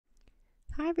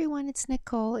Hi everyone, it's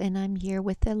Nicole and I'm here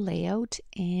with a layout,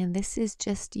 and this is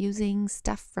just using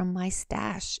stuff from my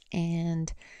stash,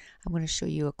 and I'm going to show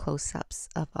you a close-ups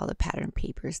of all the pattern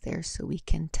papers there so we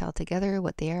can tell together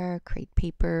what they are. Crate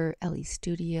paper, LE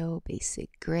Studio,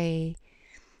 Basic Gray,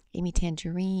 Amy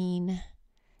Tangerine,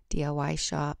 DIY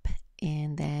Shop,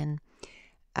 and then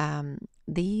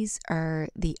these are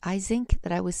the iZink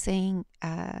that I was saying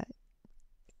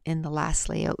in the last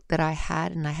layout that I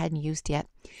had and I hadn't used yet.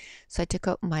 So I took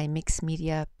out my mixed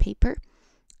media paper,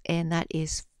 and that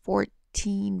is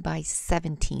 14 by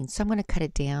 17. So I'm going to cut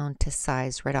it down to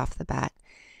size right off the bat.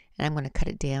 And I'm going to cut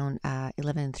it down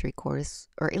 11 3/4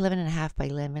 or 11 and a half by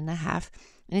 11 and a half.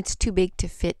 And it's too big to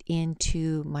fit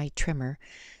into my trimmer.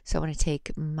 So I'm going to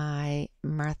take my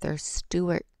Martha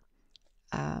Stewart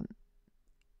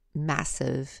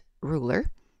massive ruler,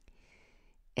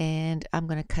 and I'm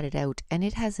going to cut it out. And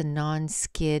it has a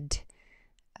non-skid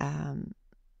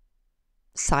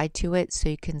side to it, so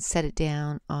you can set it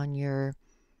down on your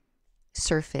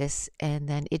surface and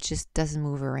then it just doesn't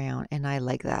move around. And I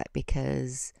like that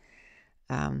because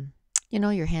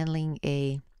you're handling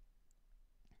a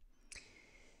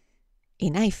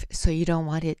knife, so you don't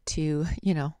want it to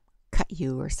cut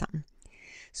you or something.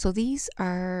 So these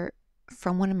are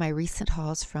from one of my recent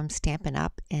hauls from Stampin'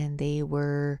 Up, and they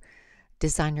were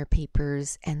designer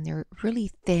papers, and they're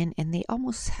really thin and they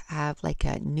almost have like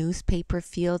a newspaper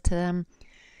feel to them,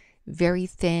 very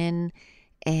thin.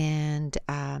 And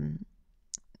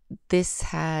this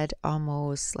had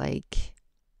almost like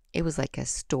it was like a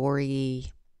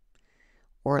story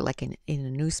or like in a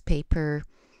newspaper,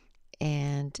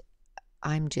 and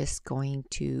I'm just going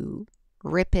to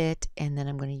rip it, and then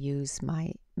I'm going to use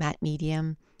my matte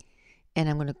medium and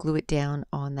I'm going to glue it down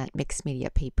on that mixed media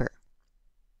paper.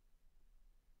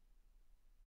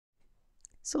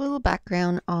 So a little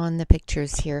background on the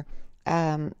pictures here.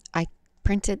 I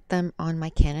printed them on my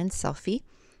Canon Selfie,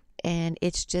 and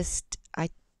it's just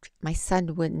my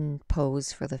son wouldn't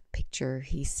pose for the picture.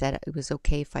 He said it was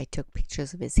okay if I took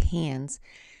pictures of his hands,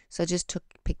 so I just took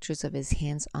pictures of his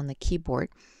hands on the keyboard,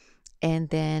 and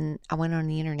then I went on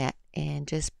the internet and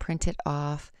just printed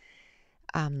off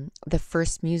the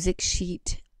first music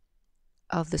sheet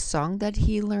of the song that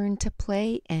he learned to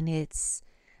play, and it's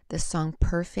the song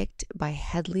Perfect by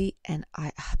Headley, and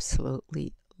I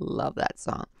absolutely love that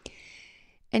song.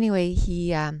 Anyway,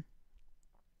 he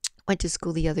went to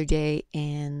school the other day,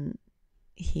 and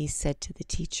he said to the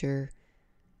teacher,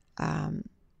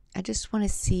 I just want to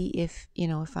see if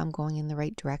I'm going in the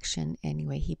right direction.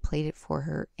 Anyway, he played it for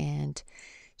her, and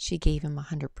she gave him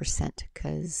 100%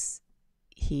 because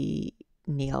he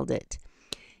nailed it.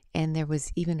 And there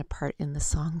was even a part in the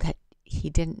song that he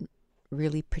didn't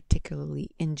really particularly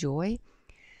enjoy,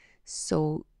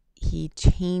 so he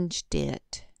changed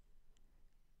it.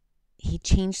 He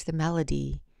changed the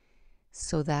melody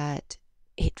so that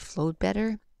it flowed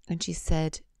better. And she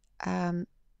said,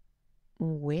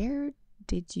 where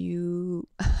did you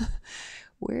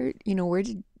where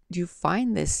did you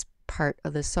find this part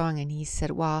of the song? And he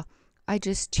said, well, I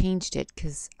just changed it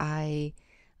because I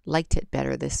liked it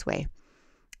better this way.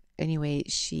 Anyway,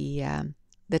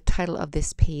 the title of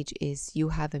this page is You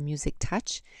Have a Music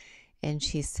Touch, and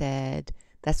she said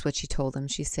that's what she told him.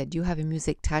 She said, you have a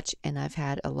music touch, and I've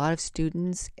had a lot of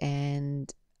students, and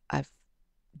I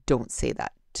don't say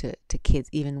that to kids,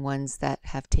 even ones that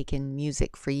have taken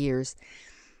music for years.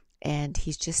 And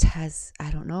he just has, I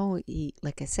don't know,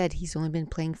 like I said, he's only been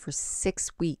playing for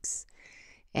 6 weeks,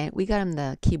 and we got him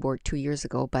the keyboard 2 years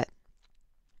ago, but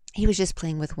he was just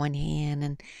playing with one hand,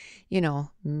 and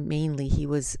mainly he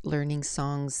was learning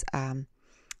songs,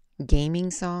 gaming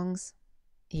songs.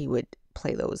 He would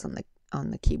play those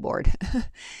on the keyboard.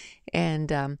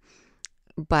 And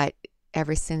but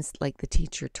ever since, like, the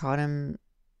teacher taught him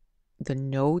the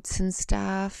notes and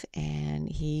stuff, and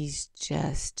he's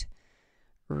just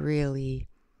really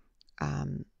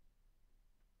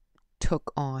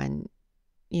took on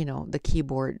the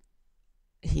keyboard.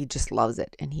 He just loves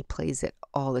it, and he plays it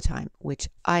all the time, which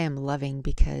I am loving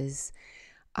because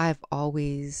I've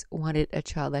always wanted a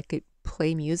child that could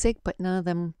play music, but none of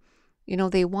them,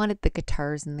 they wanted the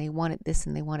guitars and they wanted this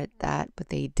and they wanted that, but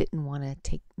they didn't want to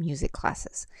take music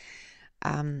classes.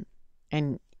 And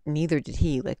neither did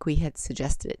he. Like, we had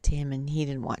suggested it to him and he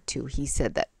didn't want to. He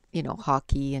said that,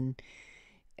 hockey and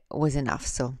was enough.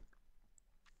 So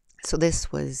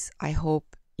this was, I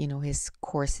hope, his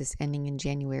course is ending in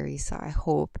January, so I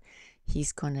hope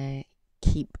he's gonna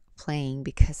keep playing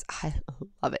because I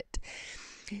love it.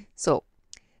 So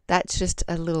that's just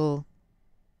a little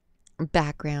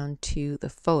background to the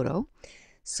photo.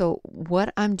 So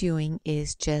what I'm doing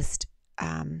is just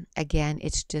again,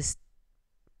 it's just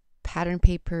pattern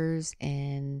papers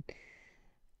and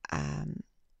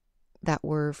that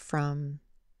were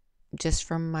just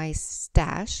from my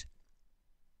stash.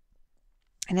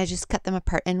 And I just cut them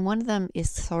apart. And one of them is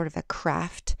sort of a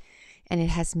craft and it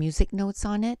has music notes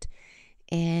on it.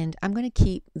 And I'm going to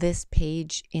keep this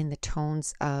page in the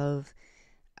tones of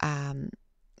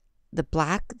the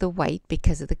black, the white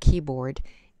because of the keyboard.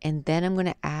 And then I'm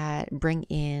going to bring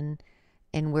in,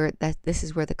 and this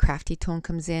is where the crafty tone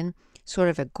comes in, sort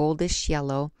of a goldish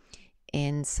yellow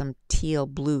and some teal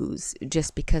blues,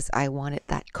 just because I wanted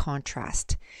that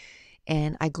contrast.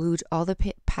 And I glued all the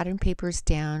pattern papers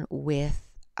down with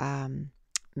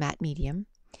matte medium.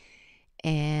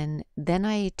 And then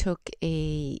I took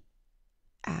a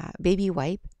baby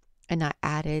wipe and I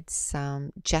added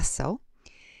some gesso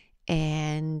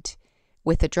and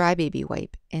with a dry baby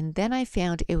wipe. And then I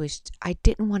found I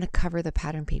didn't want to cover the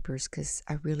pattern papers because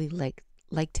I really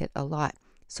liked it a lot.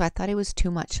 So I thought it was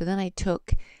too much. So then I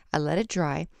let it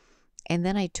dry, and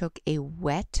then I took a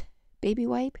wet baby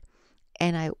wipe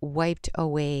and I wiped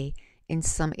away in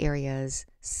some areas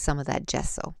some of that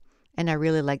gesso. And I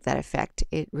really like that effect.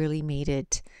 It really made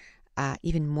it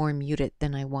even more muted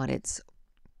than I wanted.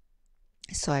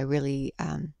 So I really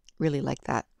like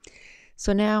that.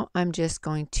 So now I'm just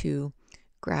going to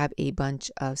grab a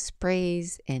bunch of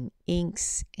sprays and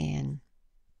inks, and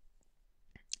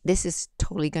this is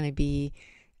totally going to be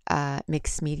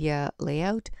mixed media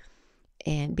layout.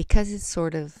 And because it's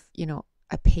sort of,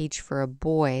 a page for a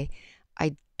boy,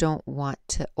 I don't want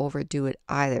to overdo it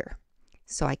either.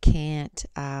 So I can't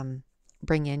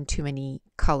bring in too many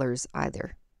colors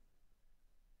either.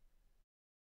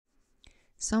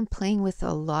 So I'm playing with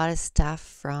a lot of stuff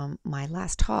from my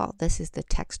last haul. This is the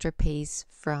texture paste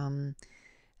from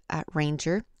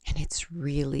Ranger, and it's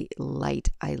really light.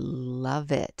 I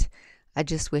love it. I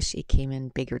just wish it came in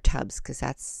bigger tubs because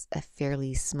that's a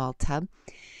fairly small tub.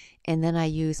 And then I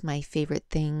use my favorite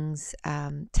things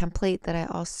template that I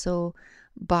also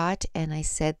bought, and I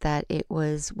said that it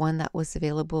was one that was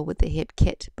available with the hip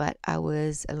kit, but I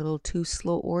was a little too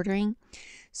slow ordering,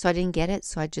 so I didn't get it.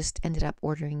 So I just ended up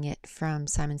ordering it from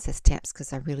Simon Says Stamps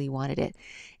because I really wanted it.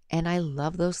 And I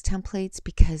love those templates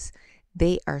because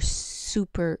they are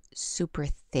super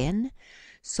thin.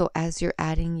 So as you're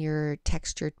adding your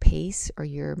textured paste or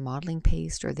your modeling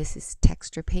paste, or this is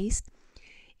texture paste,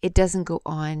 it doesn't go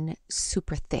on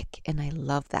super thick, and I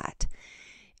love that.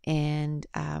 And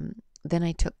then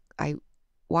I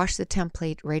washed the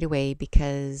template right away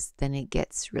because then it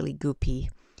gets really goopy.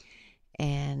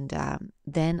 And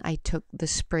then I took the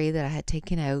spray that I had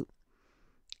taken out,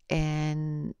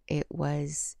 and it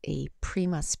was a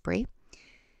Prima spray,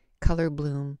 Color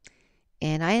Bloom.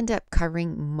 And I end up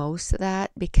covering most of that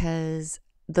because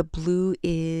the blue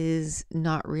is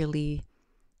not really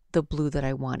the blue that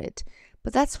I wanted.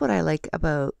 But that's what I like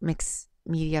about mixed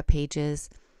media pages,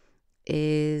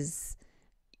 is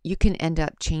you can end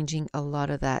up changing a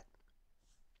lot of that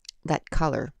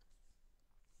color.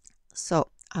 So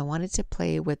I wanted to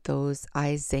play with those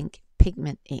iZinc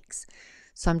pigment inks.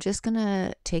 So I'm just going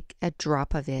to take a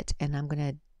drop of it, and I'm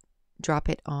going to drop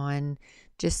it on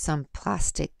just some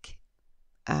plastic,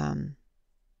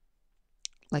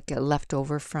 like a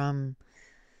leftover from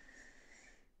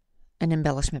an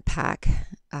embellishment pack,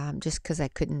 just because I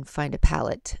couldn't find a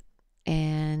palette.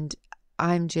 And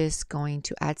I'm just going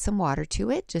to add some water to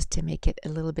it just to make it a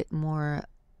little bit more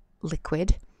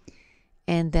liquid.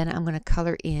 And then I'm going to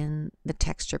color in the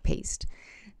texture paste.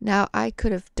 Now I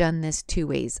could have done this two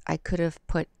ways. I could have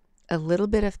put a little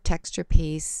bit of texture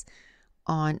paste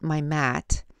on my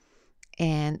mat,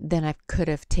 and then I could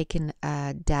have taken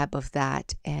a dab of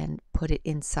that and put it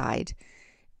inside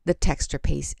the texture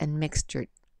paste and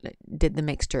did the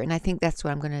mixture. And I think that's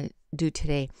what I'm going to do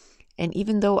today. And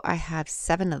even though I have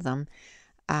 7 of them,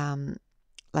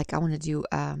 like I want to do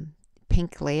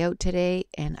pink layout today,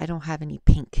 and I don't have any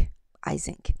pink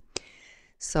iZinc.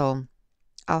 So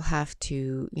I'll have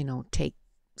to, take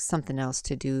something else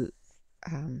to do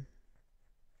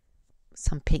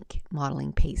some pink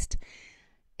modeling paste.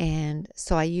 And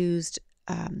so I used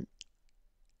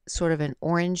sort of an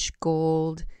orange,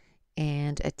 gold,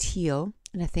 and a teal,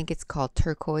 and I think it's called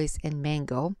turquoise and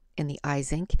mango in the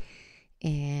iZinc.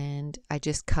 And I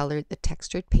just colored the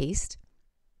textured paste.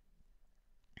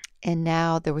 And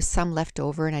now there was some left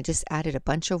over, and I just added a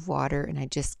bunch of water, and I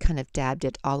just kind of dabbed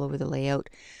it all over the layout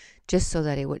just so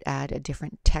that it would add a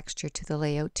different texture to the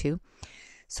layout too.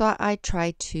 So I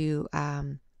tried to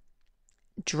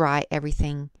dry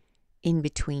everything in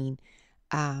between.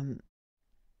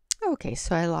 Okay,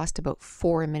 so I lost about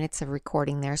 4 minutes of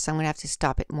recording there, so I'm going to have to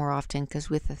stop it more often because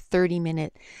with a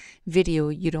 30-minute video,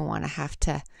 you don't want to have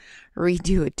to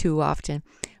redo it too often.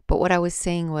 But what I was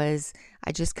saying was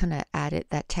I just kind of added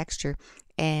that texture.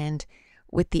 And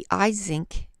with the eyes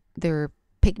ink, they're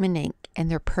pigment ink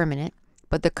and they're permanent,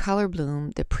 but the color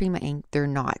bloom, the Prima ink, they're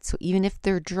not. So even if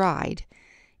they're dried,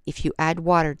 if you add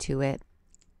water to it,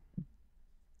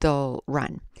 they'll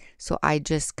run. So I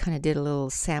just kind of did a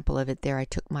little sample of it there. I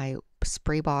took my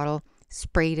spray bottle,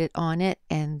 sprayed it on it,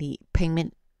 and the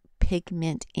pigment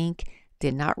ink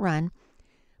did not run,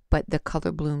 but the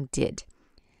color bloom did.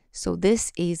 So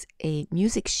this is a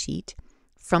music sheet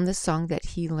from the song that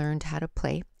he learned how to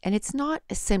play. And it's not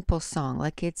a simple song.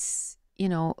 Like it's,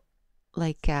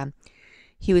 like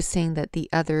he was saying that the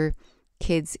other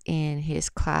kids in his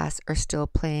class are still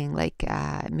playing like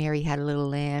Mary Had a Little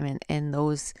Lamb and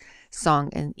those songs,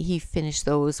 and he finished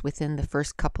those within the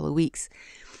first couple of weeks.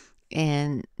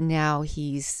 And now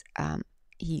he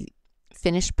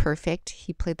finished perfect.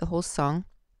 He played the whole song,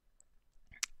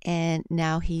 and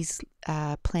now he's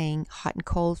playing Hot and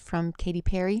Cold from Katy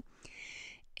Perry.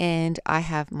 And I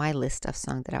have my list of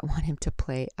songs that I want him to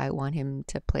play. I want him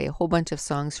to play a whole bunch of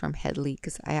songs from Headley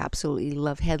because I absolutely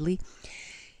love Headley.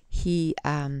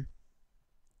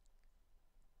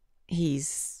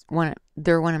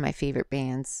 They're one of my favorite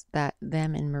bands,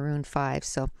 them and Maroon 5.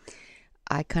 So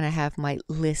I kind of have my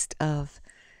list of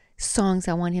songs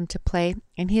I want him to play.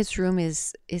 And his room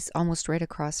is almost right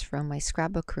across from my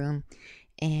scrapbook room.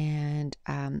 And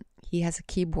he has a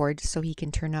keyboard so he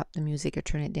can turn up the music or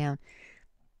turn it down.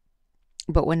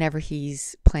 But whenever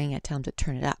he's playing, I tell him to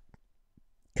turn it up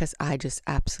because I just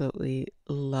absolutely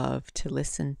love to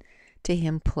listen to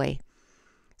him play.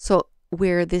 So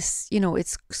where this,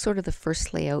 it's sort of the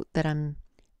first layout that I'm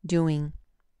doing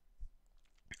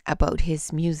about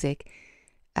his music,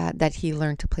 that he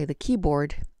learned to play the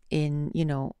keyboard in,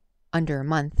 under a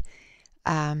month.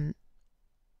 I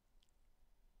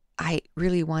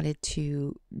really wanted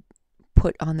to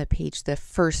put on the page the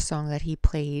first song that he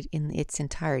played in its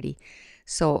entirety.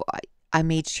 So I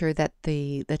made sure that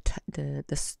the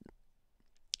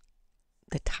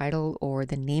title or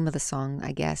the name of the song,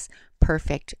 I guess,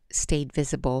 Perfect, stayed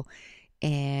visible.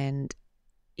 And,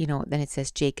 then it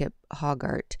says Jacob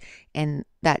Hoggart. And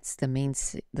that's the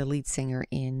lead singer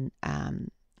in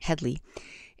Headley.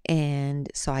 And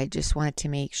so I just wanted to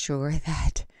make sure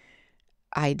that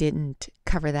I didn't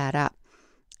cover that up.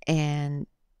 And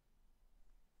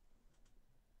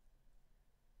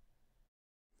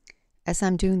as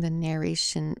I'm doing the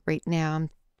narration right now,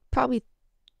 I'm probably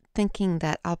thinking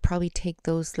that I'll probably take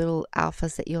those little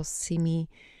alphas that you'll see me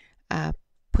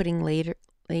putting later,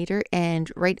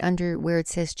 and right under where it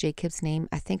says Jacob's name,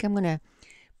 I think I'm going to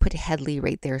put Headley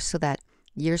right there so that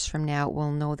years from now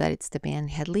we'll know that it's the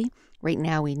band Headley. Right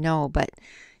now we know, but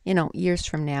years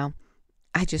from now,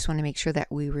 I just want to make sure that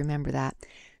we remember that.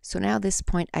 So now at this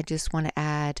point, I just want to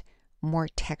add more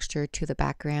texture to the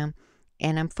background,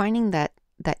 and I'm finding that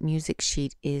music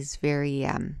sheet is very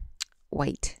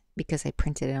white because I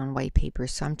printed it on white paper.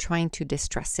 So I'm trying to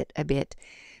distress it a bit.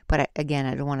 But I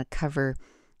don't want to cover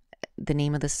the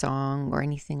name of the song or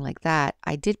anything like that.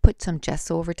 I did put some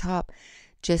gesso over top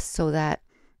just so that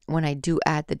when I do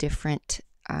add the different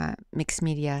mixed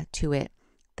media to it,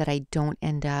 that I don't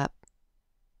end up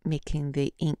making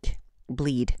the ink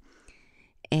bleed.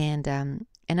 And I'm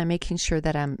making sure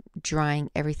that I'm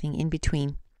drying everything in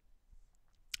between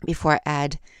before I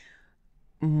add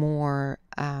more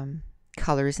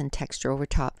colors and texture over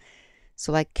top.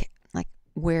 So like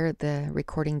where the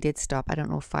recording did stop, I don't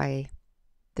know if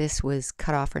this was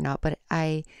cut off or not, but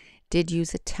I did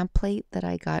use a template that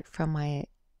I got from my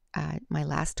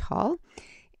last haul,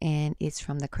 and it's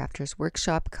from the Crafter's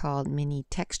Workshop called Mini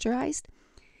Texturized.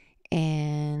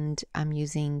 And I'm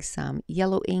using some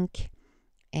yellow ink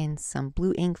and some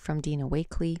blue ink from Dina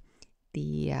Wakley,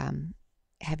 the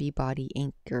heavy body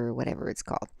ink or whatever it's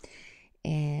called.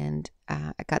 And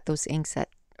I got those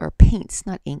paints,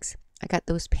 not inks. I got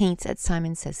those paints at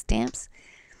Simon Says Stamps,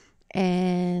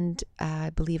 and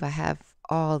I believe I have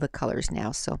all the colors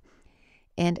now. So,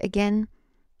 and again,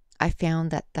 I found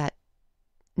that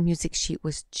music sheet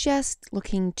was just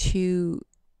looking too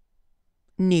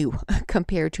new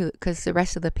compared to, because the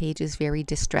rest of the page is very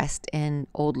distressed and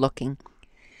old looking.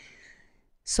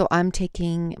 So I'm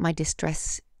taking my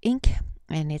distress ink,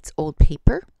 and it's old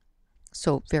paper,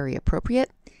 so very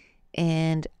appropriate.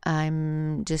 And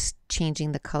I'm just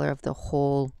changing the color of the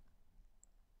whole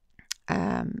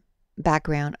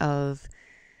background of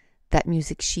that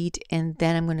music sheet. And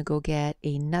then I'm going to go get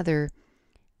another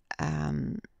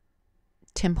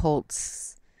Tim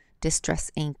Holtz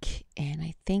Distress ink, and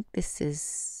I think this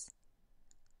is,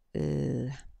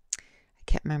 I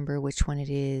can't remember which one it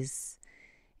is.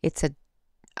 It's a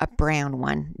brown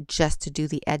one just to do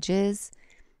the edges.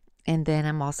 And then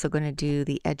I'm also going to do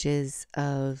the edges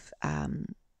of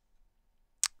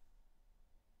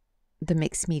the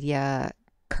mixed media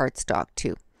cardstock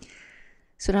too.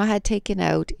 So now I had taken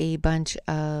out a bunch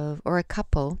of, or a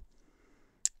couple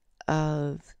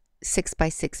of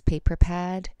 6x6 paper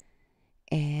pad,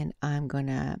 and I'm going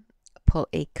to pull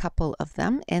a couple of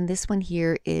them. And this one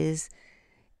here is,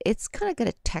 it's kind of got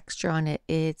a texture on it.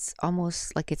 It's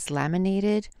almost like it's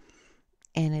laminated,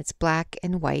 and it's black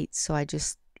and white. So I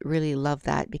just really love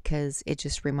that because it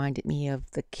just reminded me of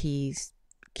the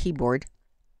keyboard.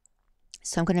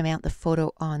 So I'm going to mount the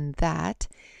photo on that,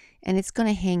 and it's going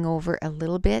to hang over a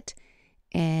little bit,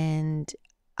 and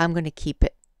I'm going to keep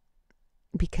it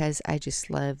because I just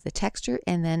love the texture.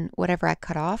 And then whatever I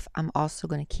cut off, I'm also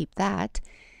going to keep that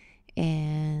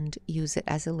and use it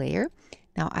as a layer.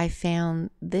 Now I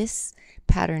found this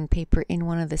pattern paper in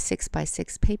one of the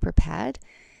 6x6 paper pad,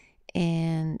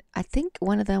 and I think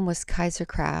one of them was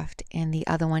Kaisercraft, and the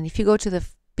other one, if you go to the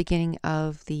beginning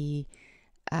of the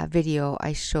video,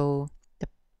 I show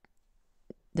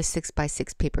the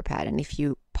 6x6 paper pad, and if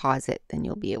you pause it, then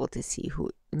you'll be able to see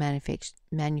who the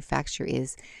manufacturer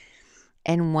is.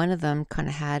 And one of them kind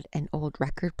of had an old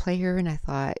record player, and I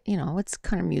thought, you know, it's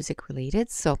kind of music related,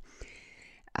 so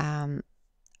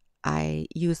I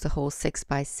used the whole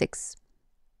 6x6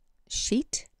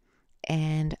 sheet,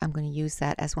 and I'm going to use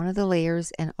that as one of the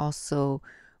layers, and also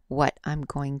what I'm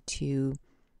going to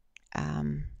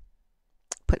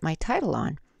put my title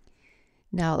on.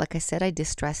 Now, like I said, I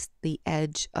distressed the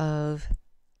edge of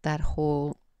that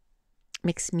whole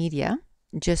mixed media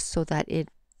just so that it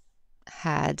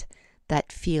had that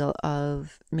feel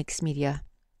of mixed media,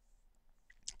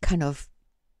 kind of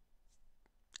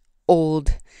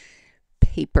old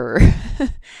paper.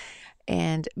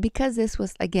 And because this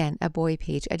was, again, a boy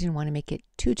page, I didn't want to make it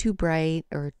too bright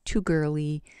or too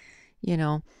girly, you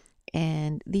know.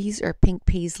 And these are pink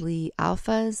paisley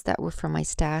alphas that were from my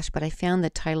stash, but I found the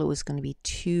title was going to be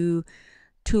too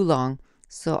long.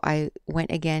 So I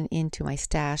went again into my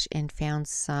stash and found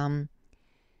some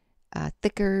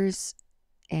thickers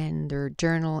and their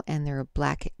journal and their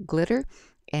black glitter.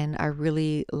 And I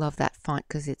really love that font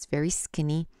because it's very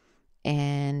skinny,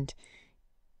 and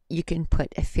you can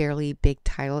put a fairly big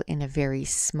title in a very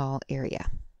small area.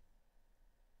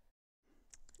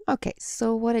 Okay,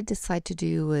 so what I decided to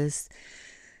do was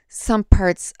some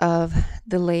parts of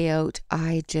the layout,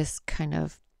 I just kind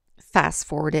of fast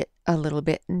forward it a little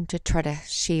bit and to try to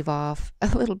shave off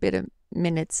a little bit of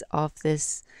minutes off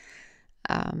this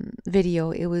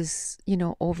video. It was, you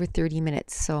know, over 30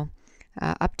 minutes. So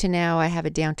up to now, I have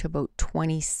it down to about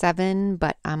 27,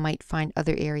 but I might find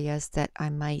other areas that I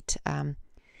might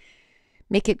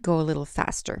make it go a little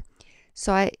faster.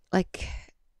 So I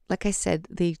like I said,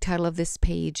 the title of this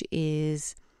page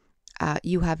is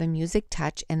You Have a Music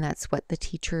Touch, and that's what the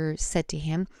teacher said to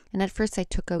him. And at first I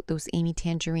took out those Amy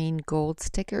Tangerine gold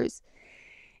stickers,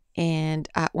 and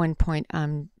at one point,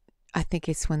 I think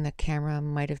it's when the camera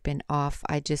might have been off,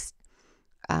 I just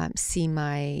see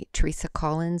my Teresa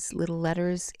Collins little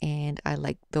letters, and I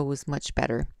like those much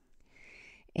better.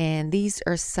 And these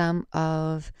are some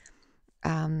of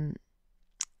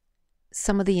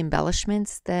the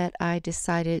embellishments that I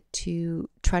decided to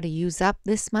try to use up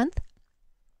this month.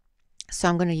 So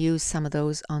I'm going to use some of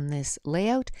those on this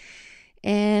layout.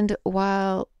 And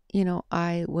while, you know,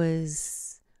 I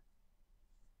was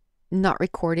not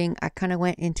recording, I kind of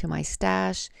went into my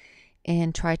stash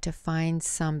and tried to find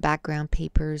some background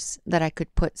papers that I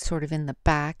could put sort of in the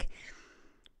back.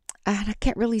 And I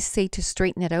can't really say to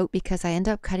straighten it out because I end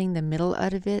up cutting the middle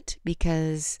out of it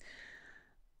because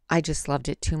I just loved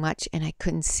it too much, and I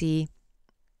couldn't see,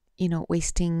 you know,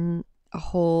 wasting a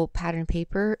whole pattern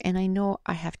paper. And I know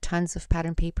I have tons of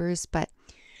pattern papers, but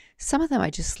some of them I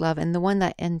just love. And the one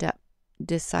that I end up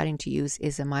deciding to use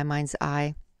is a My Mind's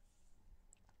Eye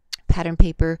pattern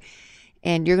paper.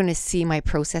 And you're going to see my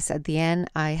process at the end.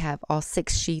 I have all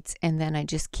 6 sheets, and then I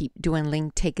just keep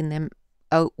dwindling, taking them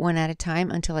out one at a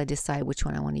time until I decide which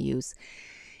one I want to use.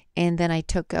 And then I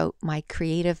took out my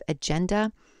Creative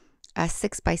Agenda, a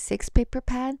 6x6 paper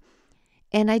pad,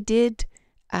 and I did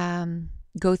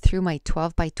go through my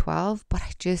 12x12, but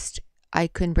I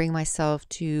couldn't bring myself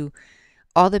to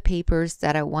all the papers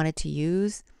that I wanted to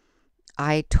use.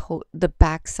 The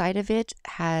back side of it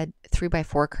had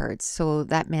 3x4 cards, so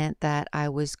that meant that I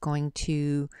was going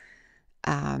to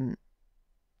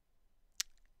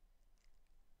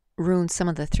ruin some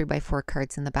of the 3x4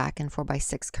 cards in the back and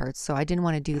 4x6 cards, so I didn't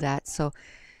want to do that. So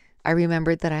I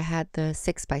remembered that I had the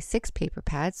 6x6 paper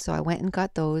pads, so I went and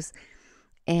got those.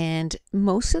 And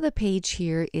most of the page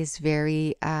here is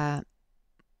very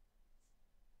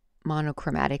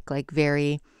monochromatic, like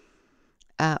very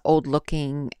old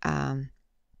looking,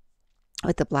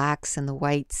 with the blacks and the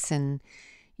whites and,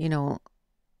 you know,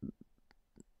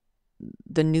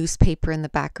 the newspaper in the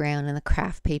background and the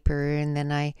craft paper. And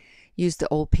then I used the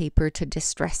old paper to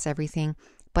distress everything.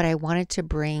 But I wanted to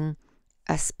bring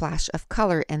a splash of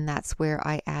color, and that's where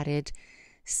I added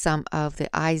some of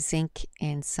the eye zinc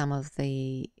and some of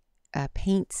the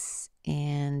paints.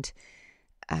 And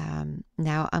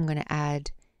now I'm going to add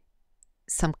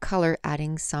some color,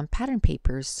 adding some pattern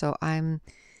papers. So I'm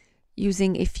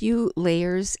using a few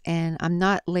layers, and I'm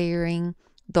not layering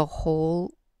the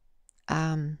whole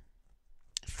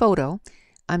photo.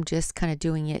 I'm just kind of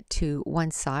doing it to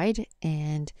one side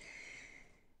and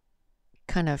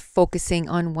kind of focusing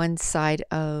on one side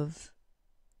of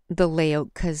the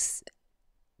layout, because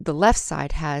the left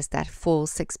side has that full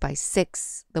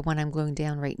 6x6, the one I'm gluing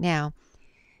down right now.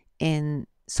 And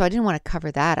so I didn't want to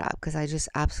cover that up because I just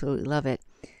absolutely love it.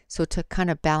 So to kind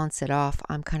of balance it off,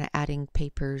 I'm kind of adding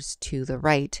papers to the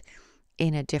right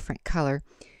in a different color.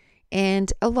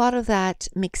 And a lot of that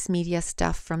mixed media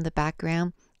stuff from the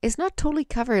background is not totally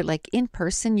covered. Like in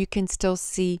person, you can still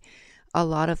see a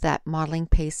lot of that modeling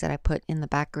paste that I put in the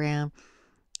background,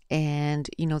 and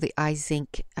you know, the eye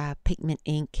zinc pigment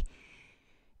ink,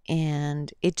 and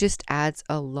it just adds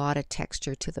a lot of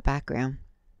texture to the background.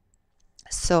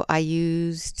 So I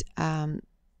used the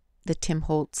Tim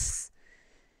Holtz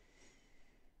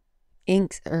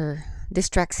inks, or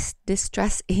distress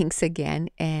inks again,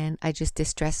 and I just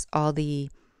distressed all the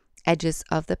edges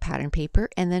of the pattern paper.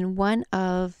 And then one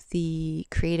of the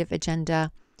Creative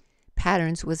Agenda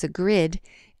patterns was a grid,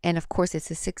 and of course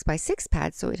it's a 6x6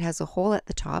 pad, so it has a hole at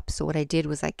the top. So what I did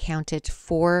was I counted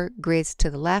 4 grids to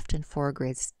the left and 4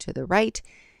 grids to the right,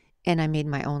 and I made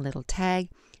my own little tag.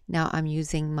 Now I'm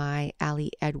using my Ali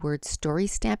Edwards story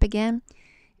stamp again,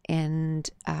 and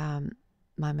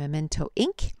my Memento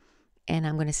ink, and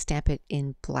I'm going to stamp it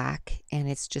in black, and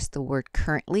it's just the word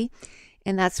currently.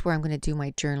 And that's where I'm going to do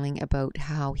my journaling about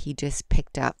how he just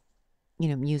picked up, you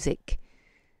know, music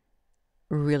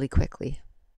really quickly.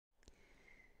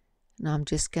 Now I'm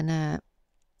just going to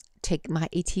take my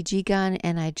ATG gun,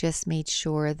 and I just made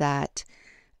sure that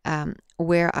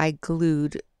where I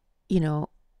glued, you know,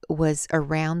 was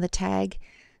around the tag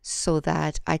so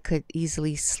that I could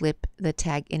easily slip the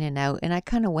tag in and out. And I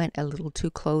kind of went a little too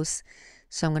close,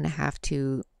 so I'm going to have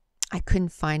to, I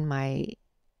couldn't find my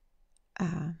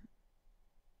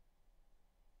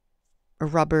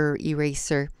rubber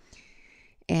eraser,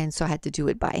 and so I had to do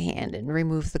it by hand and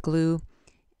remove the glue.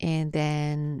 And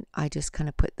then I just kind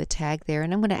of put the tag there,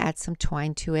 and I'm going to add some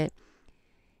twine to it.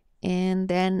 And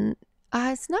then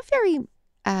it's not very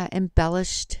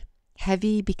embellished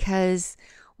heavy, because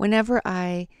whenever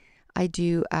I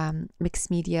do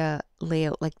mixed media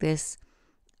layout like this,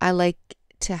 I like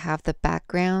to have the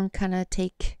background kind of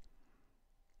take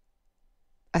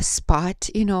a spot,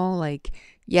 you know, like,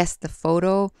 yes, the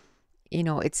photo, you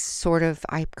know, it's sort of,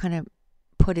 I kind of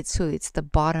put it so it's the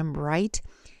bottom right,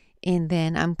 and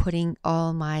then I'm putting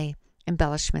all my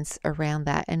embellishments around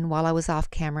that. And while I was off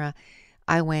camera,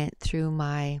 I went through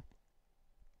my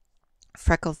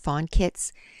Freckle Fawn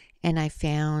kits, and I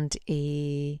found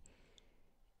a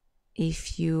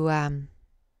few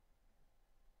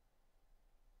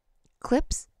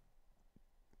clips,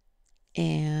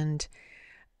 and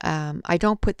I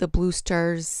don't put the blue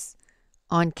stars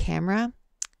on camera,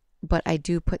 but I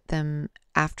do put them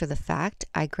after the fact.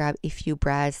 I grab a few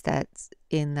brads that's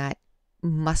in that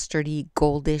mustardy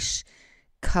goldish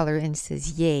color, and it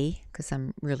says yay, because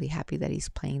I'm really happy that he's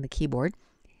playing the keyboard.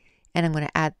 And I'm going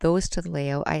to add those to the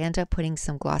layout. I end up putting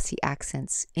some glossy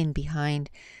accents in behind,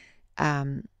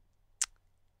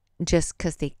 just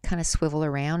because they kind of swivel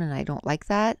around and I don't like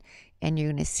that. And you're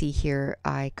going to see here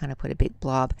I kind of put a big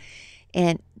blob.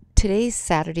 And today's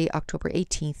Saturday, October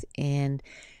 18th, and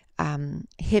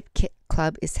Hip Kit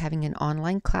Club is having an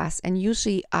online class. And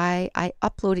usually I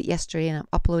uploaded yesterday, and I'm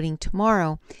uploading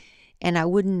tomorrow. And I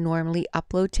wouldn't normally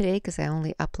upload today because I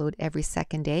only upload every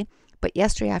second day. But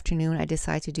yesterday afternoon, I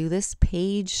decided to do this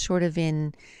page sort of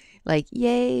in like,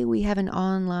 yay, we have an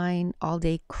online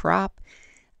all-day crop.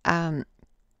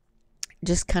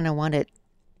 Just kind of wanted,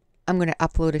 I'm going to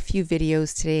upload a few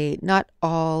videos today. Not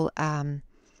all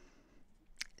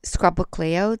scrapbook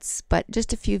layouts, but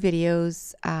just a few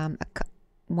videos.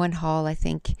 One haul, I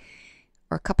think,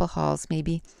 or a couple hauls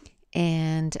maybe.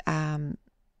 And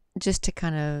just to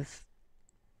kind of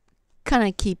kind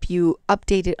of keep you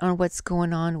updated on what's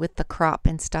going on with the crop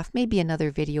and stuff. Maybe another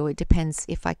video. It depends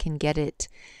if I can get it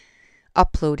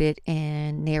uploaded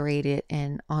and narrated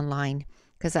and online,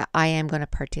 because I am going to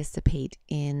participate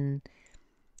in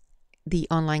the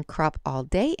online crop all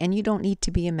day, and you don't need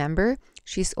to be a member.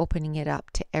 She's opening it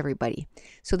up to everybody.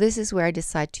 So this is where I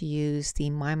decide to use the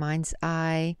My Mind's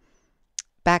Eye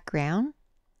background,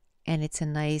 and it's a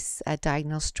nice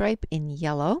diagonal stripe in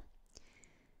yellow.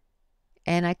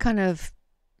 And I kind of,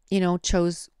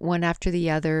 chose one after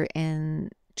the other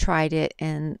and tried it,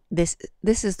 and this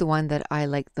is the one that I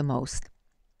like the most.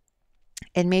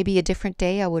 And maybe a different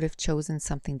day I would have chosen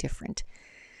something different.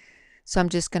 So I'm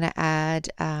just going to add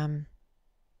some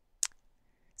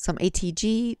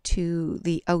ATG to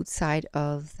the outside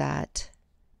of that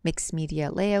mixed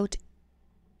media layout,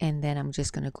 and then I'm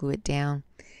just going to glue it down.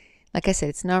 Like I said,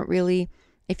 it's not really,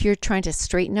 if you're trying to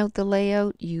straighten out the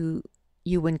layout, you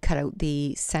wouldn't cut out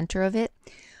the center of it.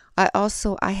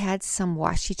 I had some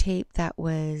washi tape that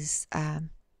was kind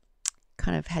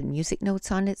of had music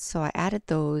notes on it, so I added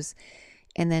those.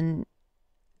 And then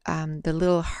the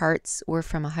little hearts were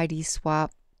from a Heidi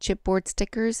Swap chipboard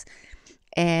stickers,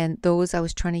 and those I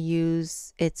was trying to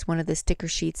use. It's one of the sticker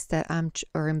sheets that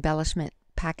or embellishment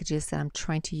packages that I'm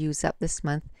trying to use up this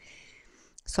month.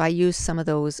 So I used some of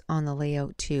those on the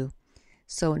layout too.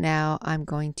 So now I'm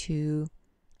going to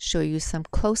show you some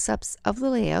close-ups of the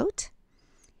layout.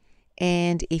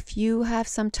 And if you have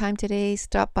some time today,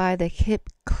 stop by the Hip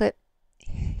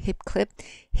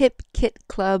Kit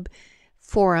Club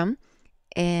forum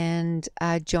and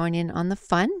join in on the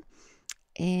fun.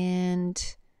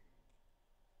 And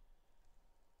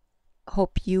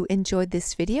hope you enjoyed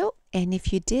this video. And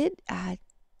if you did,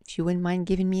 if you wouldn't mind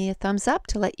giving me a thumbs up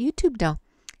to let YouTube know.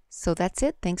 So that's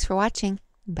it. Thanks for watching.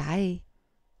 Bye.